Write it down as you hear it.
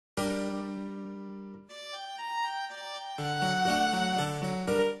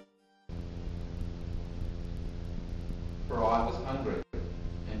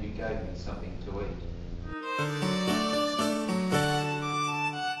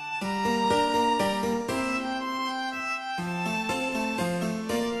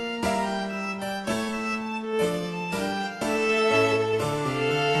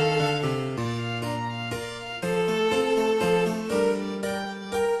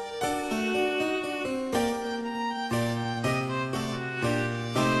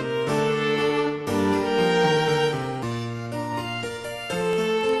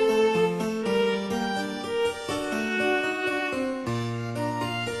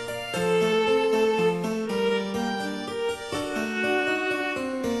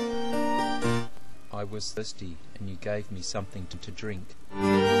was thirsty, and you gave me something to drink.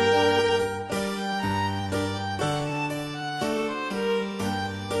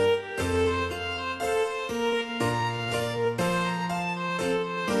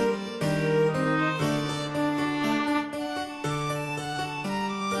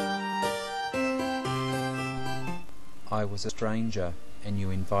 I was a stranger, and you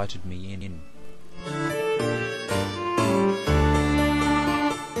invited me in.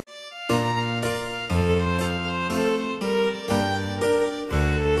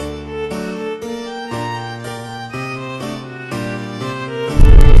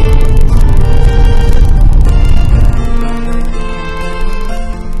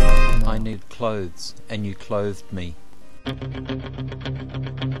 I needed clothes, and you clothed me.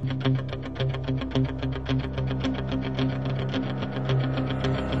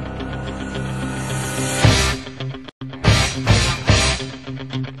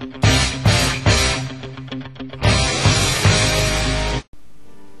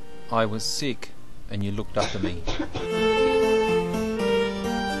 I was sick, and you looked after me.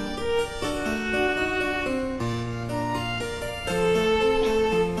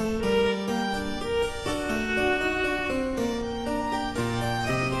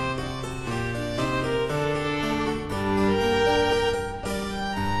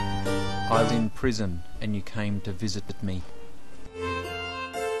 I was in prison, and you came to visit me.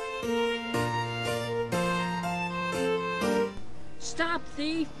 Stop,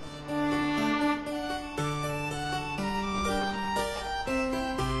 thief!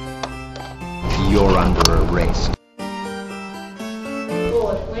 You're under arrest.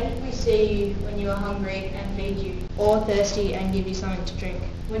 Lord, when did we see you when you were hungry and feed you, or thirsty and give you something to drink?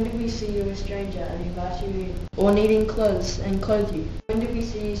 When did we see you a stranger and invite you in, or needing clothes and clothe you? When did we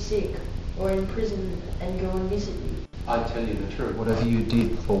see you sick, or in prison and go and visit you? I tell you the truth. Whatever you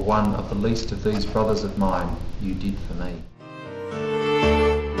did for one of the least of these brothers of mine, you did for me.